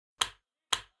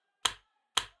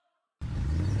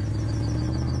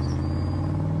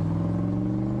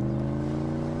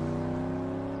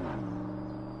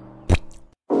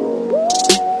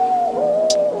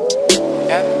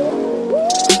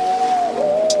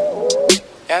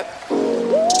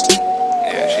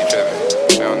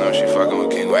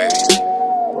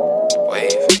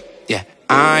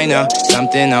I know,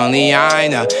 something only I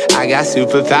know. I got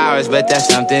superpowers, but that's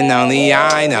something only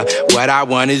I know. What I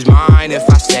want is mine, if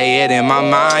I say it in my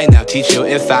mind. I'll teach you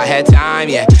if I had time,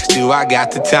 yeah. Do I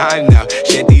got the time? No.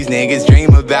 Shit these niggas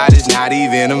dream about is not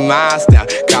even a milestone.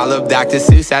 Call up Dr.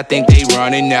 Seuss, I think they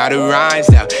running out of rhymes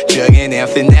now. Jugging and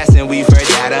finessing, we've heard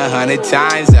that 100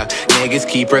 times now. Niggas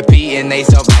keep repeating, they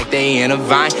so like they in a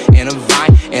vine, in a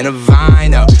vine, in a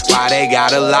vine, oh. Why they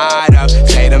gotta lie, though?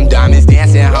 Say them diamonds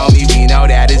dancing, homie, we know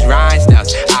that it's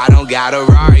rhinestones. I don't got a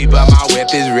Rari, but my whip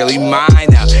is really mine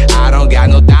now. I don't got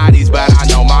no thotties, but I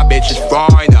know my bitch is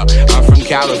foreign, though. I'm from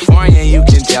California, you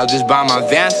can tell just by my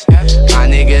Vans. My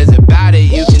niggas about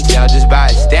it, you can tell just by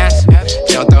his stance.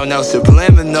 Don't throw no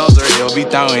subliminals or he'll be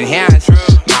throwing hands.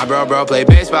 My bro play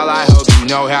baseball, I hope you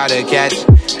know how to catch.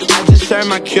 I just heard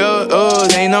my cue, ooh,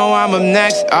 they know I'm up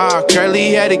next.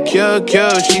 Curly headed cute,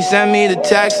 she sent me the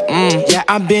text. Yeah,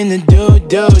 I've been the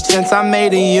dude since I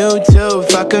made a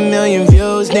YouTube. Fuck 1,000,000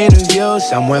 views, need a view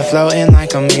somewhere floating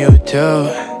like I'm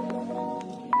U2.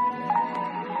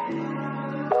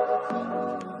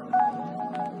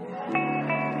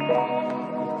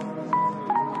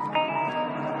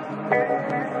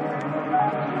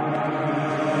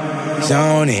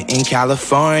 Zoning in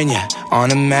California,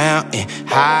 on a mountain,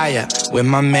 higher. With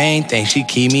my main thing, she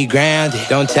keep me grounded.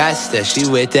 Don't test her, she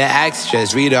with the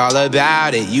extras. Read all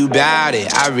about it, you bout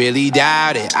it. I really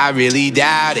doubt it, I really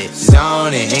doubt it.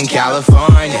 Zoning in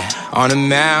California, on a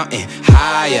mountain,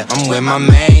 higher. I'm with my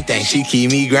main thing, she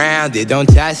keep me grounded. Don't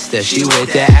test her, she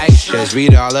with the extras.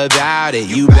 Read all about it,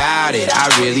 you bout it. I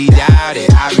really doubt it,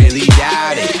 I really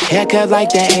doubt it. Haircut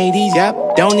like the 80s, yep.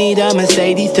 Don't need a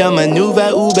Mercedes to maneuver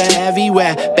Uber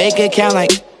everywhere. Bank account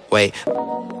like, wait.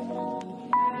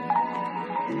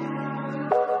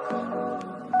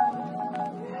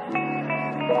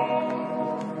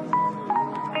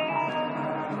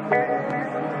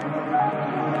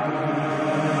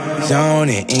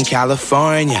 Zoning in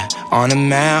California, on a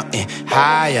mountain,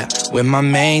 higher. With my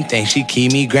main thing, she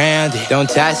keep me grounded. Don't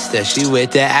test her, she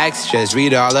with the extras.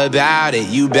 Read all about it,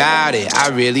 you bout it. I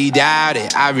really doubt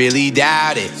it, I really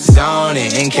doubt it.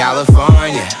 Zoning in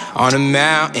California, on a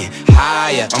mountain,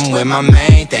 higher. I'm with my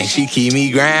main thing, she keep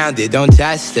me grounded. Don't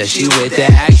test her, she with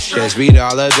the extras. Read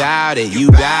all about it,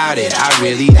 you bout it. I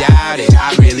really doubt it,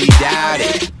 I really doubt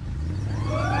it.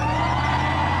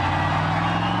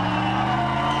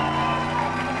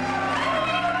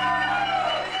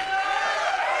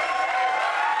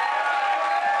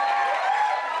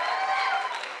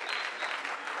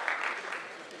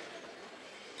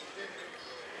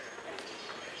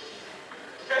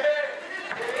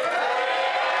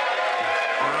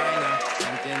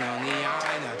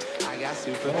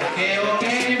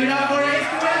 Okay, give it up for it.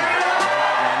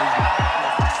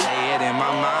 Say it in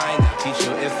my mind, I'll teach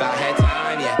you if I had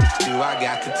time, yeah. Do I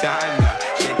got the time now?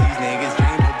 Shit these niggas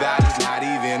dream about is not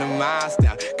even a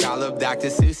milestone. Call up Dr.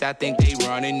 Seuss, I think they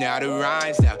running out of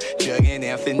rhymes now. Jugging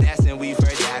and finessing, we've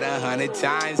heard that 100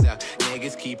 times now.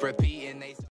 Niggas keep repeating, they